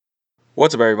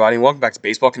What's up, everybody? Welcome back to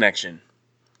Baseball Connection.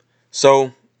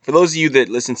 So, for those of you that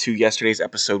listened to yesterday's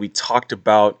episode, we talked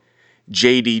about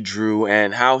J.D. Drew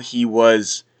and how he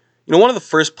was, one of the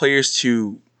first players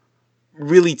to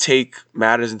really take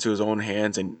matters into his own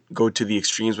hands and go to the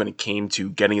extremes when it came to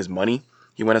getting his money.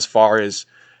 He went as far as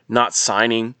not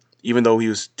signing, even though he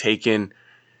was taken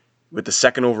with the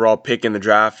second overall pick in the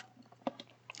draft,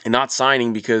 and not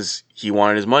signing because he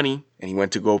wanted his money and he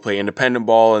went to go play independent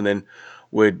ball and then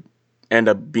would end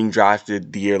up being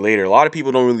drafted the year later. A lot of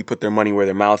people don't really put their money where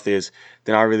their mouth is.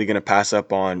 They're not really going to pass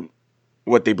up on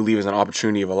what they believe is an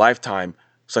opportunity of a lifetime,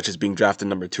 such as being drafted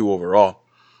number 2 overall.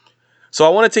 So I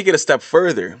want to take it a step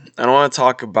further, and I want to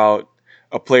talk about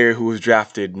a player who was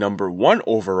drafted number 1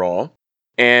 overall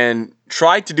and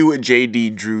tried to do what J.D.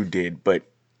 Drew did, but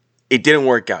it didn't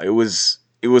work out. It was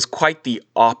quite the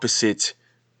opposite.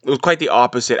 It was quite the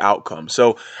opposite outcome.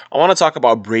 So I want to talk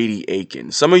about Brady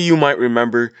Aiken. Some of you might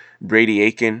remember Brady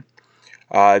Aiken.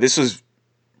 This was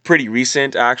pretty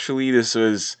recent, actually. This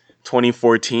was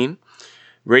 2014.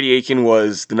 Brady Aiken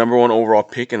was the number 1 overall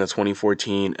pick in the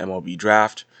 2014 MLB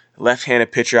draft.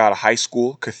 Left-handed pitcher out of high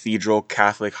school, Cathedral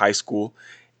Catholic High School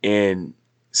in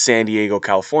San Diego,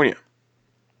 California.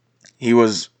 He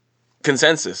was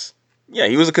consensus. Yeah,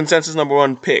 he was a consensus number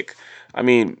 1 pick. I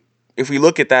mean, if we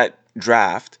look at that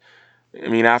draft,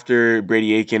 after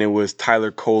Brady Aiken, it was Tyler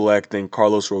Kolek, then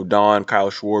Carlos Rodon, Kyle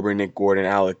Schwarber, Nick Gordon,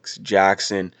 Alex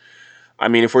Jackson.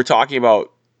 If we're talking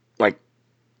about,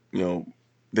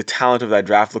 the talent of that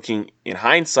draft, looking in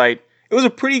hindsight, it was a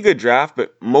pretty good draft,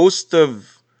 but most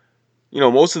of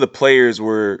the players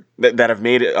were that have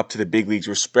made it up to the big leagues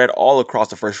were spread all across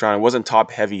the first round. It wasn't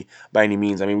top heavy by any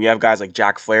means. We have guys like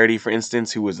Jack Flaherty, for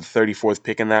instance, who was the 34th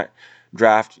pick in that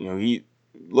draft.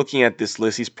 Looking at this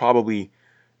list, he's probably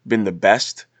been the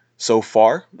best so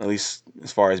far, at least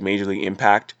as far as major league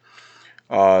impact.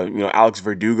 Alex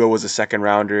Verdugo was a second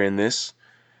rounder in this.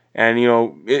 And,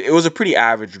 it was a pretty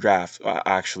average draft,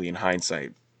 actually, in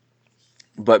hindsight.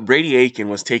 But Brady Aiken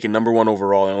was taken number 1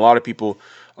 overall, and a lot of people,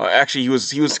 he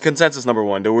was consensus number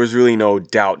 1. There was really no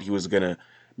doubt he was going to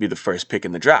be the first pick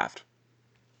in the draft.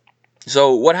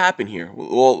 So what happened here?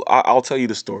 Well, I'll tell you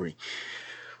the story.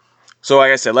 So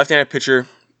like I said, left-handed pitcher,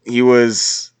 he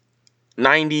was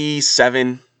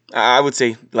 97, I would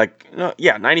say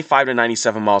 95 to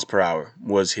 97 miles per hour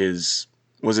was his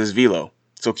velo.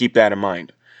 So keep that in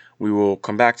mind. We will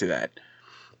come back to that.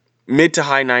 Mid to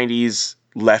high 90s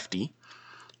lefty,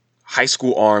 high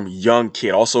school arm, young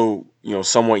kid, also,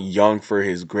 somewhat young for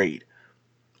his grade.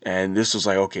 And this was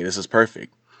like, okay, this is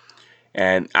perfect.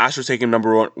 And Astros take him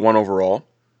number 1 overall,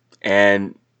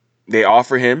 and they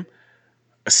offer him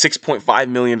a $6.5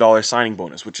 million signing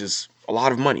bonus, which is a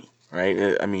lot of money, right?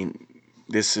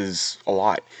 This is a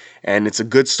lot. And it's a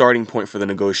good starting point for the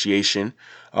negotiation.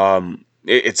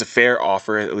 It's a fair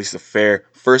offer, at least a fair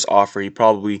first offer. He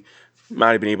probably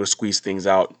might have been able to squeeze things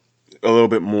out a little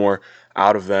bit more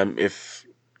out of them if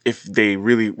they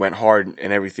really went hard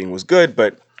and everything was good,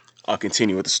 but I'll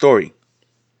continue with the story.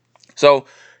 So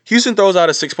Houston throws out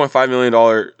a $6.5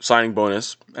 million signing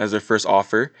bonus as their first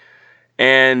offer,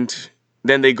 and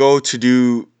then they go to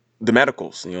do the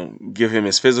medicals, give him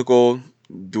his physical,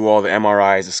 do all the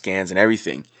MRIs, the scans, and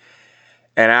everything.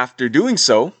 And after doing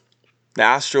so, the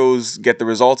Astros get the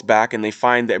results back, and they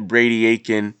find that Brady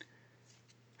Aiken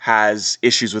has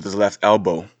issues with his left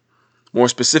elbow. More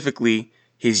specifically,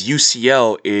 his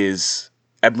UCL is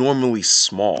abnormally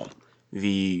small.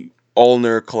 The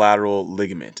ulnar collateral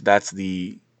ligament. That's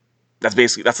the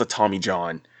Tommy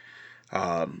John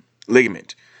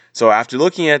ligament. So after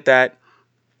looking at that,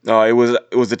 it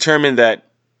was determined that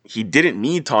he didn't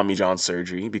need Tommy John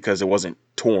surgery because it wasn't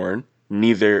torn,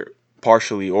 neither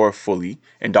partially or fully,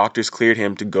 and doctors cleared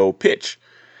him to go pitch.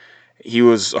 He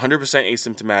was 100%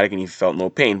 asymptomatic and he felt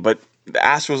no pain. But the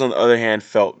Astros, on the other hand,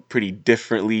 felt pretty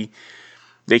differently.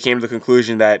 They came to the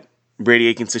conclusion that Brady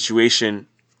Aiken's situation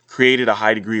created a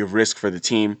high degree of risk for the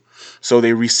team, so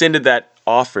they rescinded that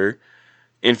offer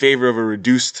in favor of a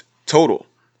reduced total.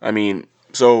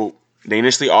 So they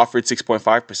initially offered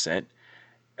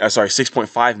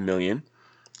 6.5 million,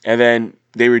 and then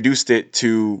they reduced it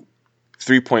to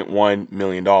 $3.1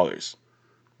 million,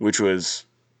 which was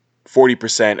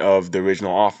 40% of the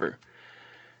original offer.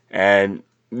 And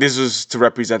this was to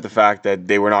represent the fact that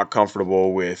they were not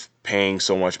comfortable with paying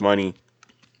so much money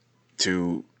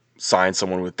to sign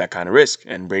someone with that kind of risk.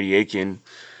 And Brady Aiken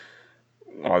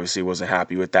obviously wasn't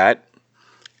happy with that.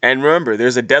 And remember,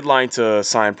 there's a deadline to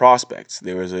sign prospects.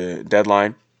 There was a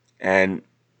deadline, and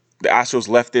the Astros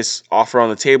left this offer on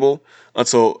the table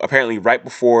until apparently right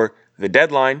before the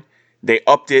deadline. They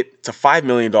upped it to $5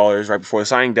 million right before the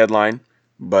signing deadline,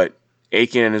 but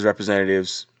Aiken and his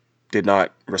representatives did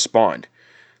not respond.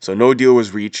 So no deal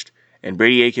was reached, and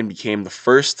Brady Aiken became the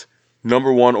first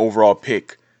number 1 overall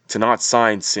pick to not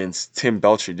sign since Tim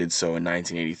Belcher did so in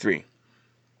 1983.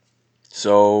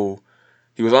 So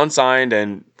he was unsigned,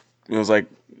 and it was like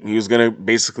he was going to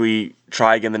basically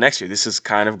try again the next year. This is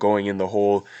kind of going in the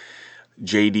whole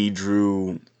J.D.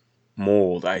 Drew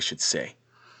mold, I should say.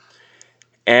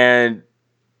 And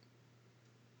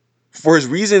for his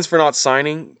reasons for not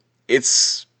signing,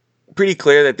 it's pretty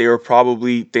clear that they were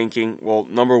probably thinking, well,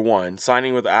 number one,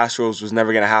 signing with the Astros was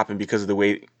never going to happen because of the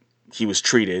way he was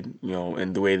treated,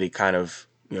 and the way they kind of,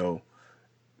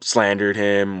 slandered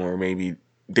him, or maybe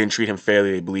didn't treat him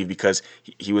fairly, they believe, because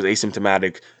he was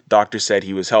asymptomatic. Doctors said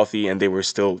he was healthy, and they were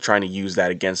still trying to use that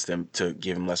against him to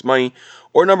give him less money.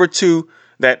 Or number two,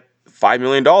 that $5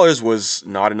 million was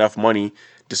not enough money,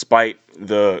 despite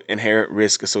the inherent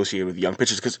risk associated with young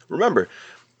pitchers. Because remember,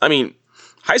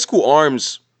 high school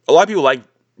arms, a lot of people like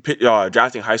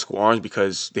drafting high school arms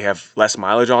because they have less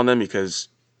mileage on them, because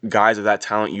guys of that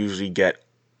talent usually get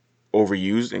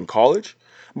overused in college.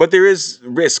 But there is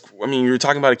risk. You're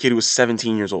talking about a kid who was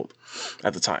 17 years old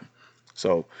at the time.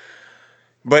 So,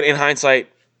 but in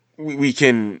hindsight, we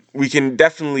can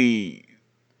definitely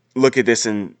look at this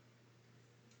and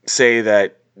say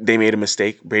that they made a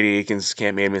mistake. Brady Aiken's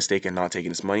camp made a mistake in not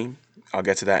taking this money. I'll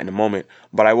get to that in a moment.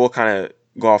 But I will kind of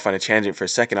go off on a tangent for a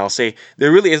second. I'll say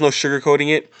there really is no sugarcoating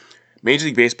it. Major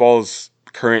League Baseball's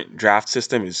current draft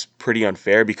system is pretty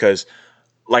unfair because,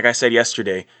 like I said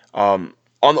yesterday,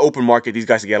 on the open market, these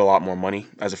guys get a lot more money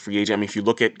as a free agent. If you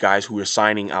look at guys who are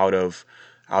signing out of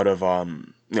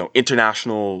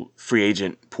international free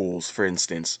agent pools, for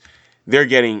instance, they're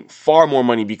getting far more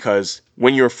money because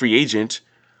when you're a free agent,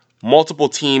 multiple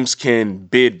teams can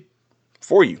bid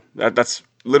for you. That's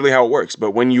literally how it works.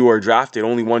 But when you are drafted,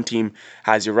 only one team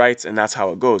has your rights, and that's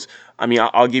how it goes.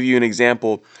 I'll give you an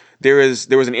example. There was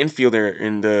an infielder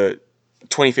in the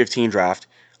 2015 draft,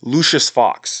 Lucius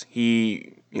Fox.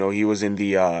 He was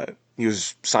he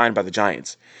was signed by the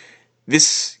Giants.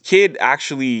 This kid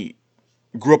actually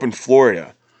grew up in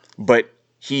Florida, but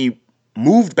he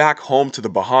moved back home to the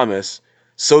Bahamas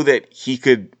so that he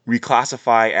could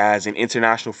reclassify as an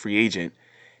international free agent.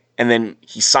 And then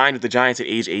he signed with the Giants at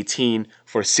age 18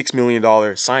 for a $6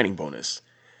 million signing bonus.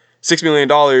 $6 million,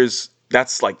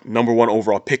 that's like number 1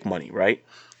 overall pick money, right?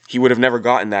 He would have never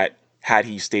gotten that had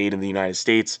he stayed in the United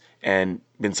States and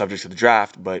been subject to the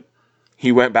draft, but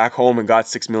he went back home and got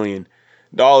 $6 million.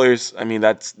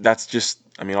 That's just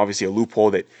obviously a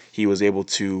loophole that he was able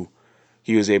to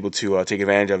take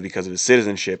advantage of because of his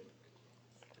citizenship.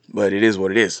 But it is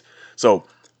what it is. So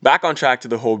back on track to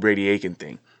the whole Brady Aiken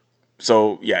thing.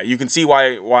 So yeah, you can see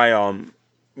why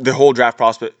the whole draft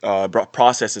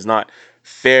process is not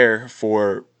fair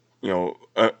for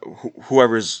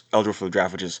whoever's eligible for the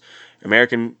draft, which is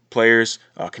American players,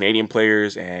 Canadian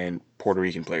players, and Puerto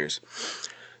Rican players.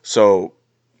 So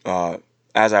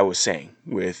as I was saying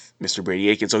with Mr. Brady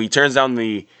Aiken, so he turns down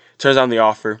the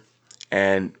offer,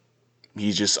 and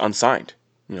he's just unsigned.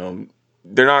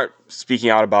 They're not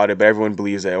speaking out about it, but everyone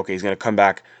believes that okay, he's going to come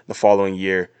back the following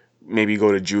year, maybe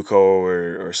go to JUCO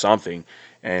or something,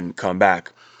 and come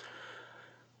back.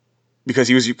 Because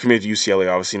he was committed to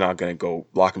UCLA, obviously not going to go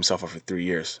lock himself up for 3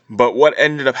 years. But what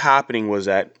ended up happening was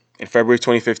that in February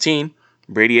 2015,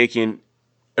 Brady Aiken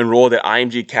enrolled at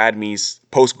IMG Academy's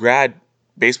post-grad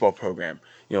baseball program,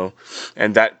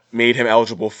 and that made him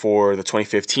eligible for the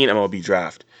 2015 MLB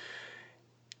draft.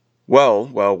 Well,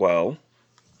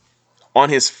 in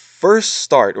his first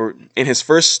start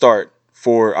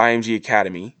for IMG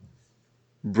Academy,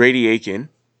 Brady Aiken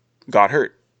got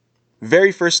hurt.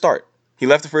 Very first start. He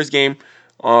left the first game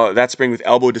that spring with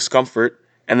elbow discomfort,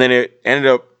 and then it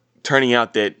ended up turning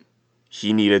out that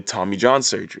he needed Tommy John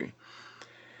surgery.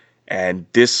 And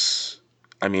this,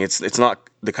 it's not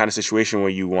the kind of situation where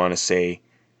you want to say,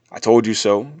 I told you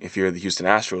so, if you're the Houston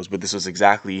Astros, but this was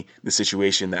exactly the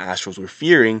situation the Astros were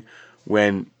fearing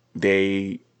when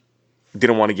they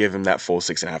didn't want to give him that full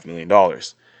 $6.5 million.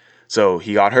 So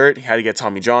he got hurt, he had to get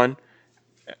Tommy John,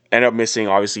 ended up missing,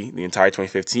 obviously, the entire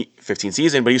 2015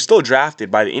 season, but he was still drafted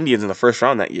by the Indians in the first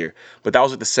round that year. But that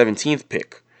was with the 17th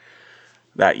pick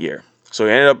that year. So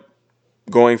he ended up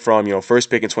going from, first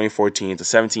pick in 2014 to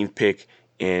 17th pick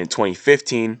in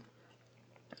 2015.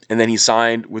 And then he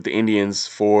signed with the Indians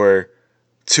for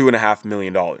 $2.5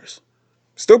 million.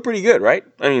 Still pretty good, right?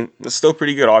 It's still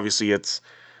pretty good. Obviously, it's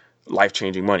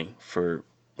life-changing money for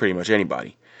pretty much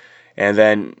anybody. And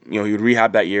then, he would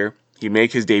rehab that year. He'd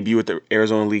make his debut with the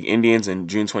Arizona League Indians in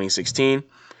June 2016.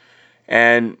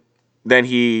 And Then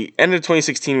he ended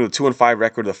 2016 with a 2-5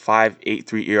 record with a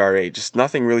 5.83 ERA. Just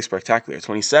nothing really spectacular.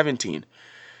 2017,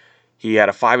 he had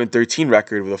a 5-13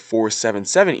 record with a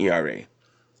 4.77 ERA.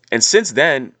 And since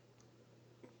then,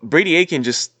 Brady Aiken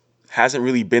just hasn't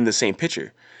really been the same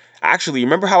pitcher. Actually,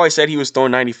 remember how I said he was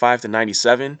throwing 95 to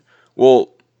 97? Well,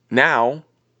 now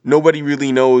nobody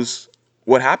really knows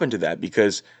what happened to that,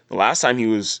 because the last time he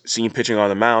was seen pitching on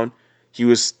the mound, he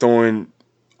was throwing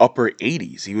upper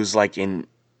 80s. He was like in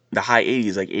the high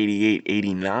 80s, like 88,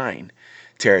 89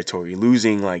 territory,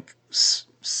 losing like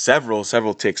several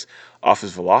ticks off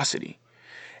his velocity.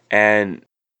 And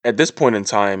at this point in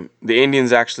time, the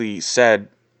Indians actually said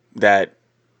that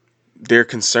they're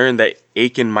concerned that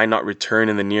Aiken might not return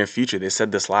in the near future. They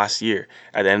said this last year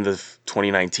at the end of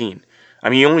 2019. I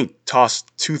mean, he only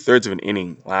tossed 2/3 of an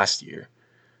inning last year.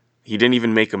 He didn't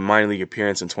even make a minor league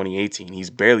appearance in 2018. He's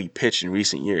barely pitched in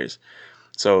recent years.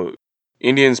 So,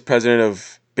 Indians president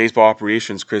of baseball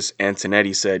operations, Chris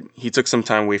Antonetti, said he took some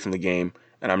time away from the game,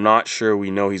 and I'm not sure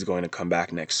we know he's going to come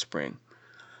back next spring.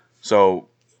 So,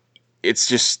 it's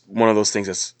just one of those things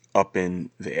that's up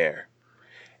in the air.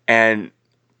 And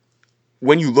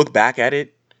when you look back at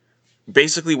it,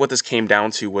 basically what this came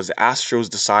down to was the Astros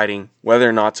deciding whether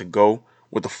or not to go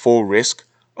with the full risk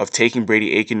of taking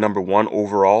Brady Aiken number 1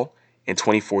 overall in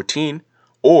 2014,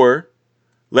 or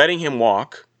letting him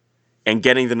walk and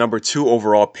getting the number 2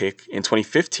 overall pick in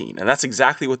 2015. And that's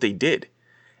exactly what they did.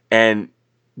 And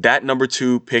that number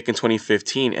 2 pick in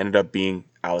 2015 ended up being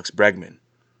Alex Bregman.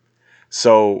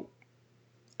 So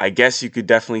I guess you could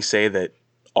definitely say that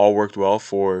all worked well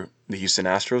for the Houston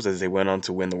Astros as they went on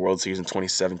to win the World Series in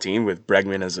 2017 with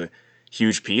Bregman as a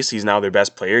huge piece. He's now their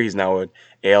best player. He's now an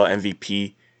AL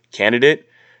MVP candidate.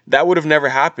 That would have never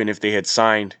happened if they had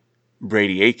signed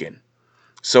Brady Aiken.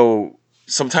 So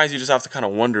sometimes you just have to kind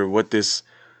of wonder what this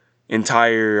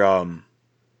entire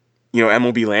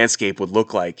MLB landscape would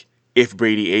look like if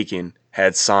Brady Aiken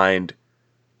had signed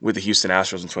with the Houston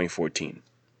Astros in 2014.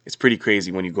 It's pretty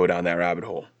crazy when you go down that rabbit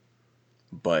hole.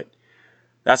 But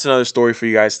that's another story for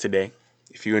you guys today.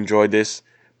 If you enjoyed this,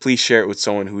 please share it with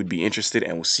someone who would be interested,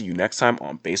 and we'll see you next time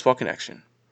on Baseball Connection.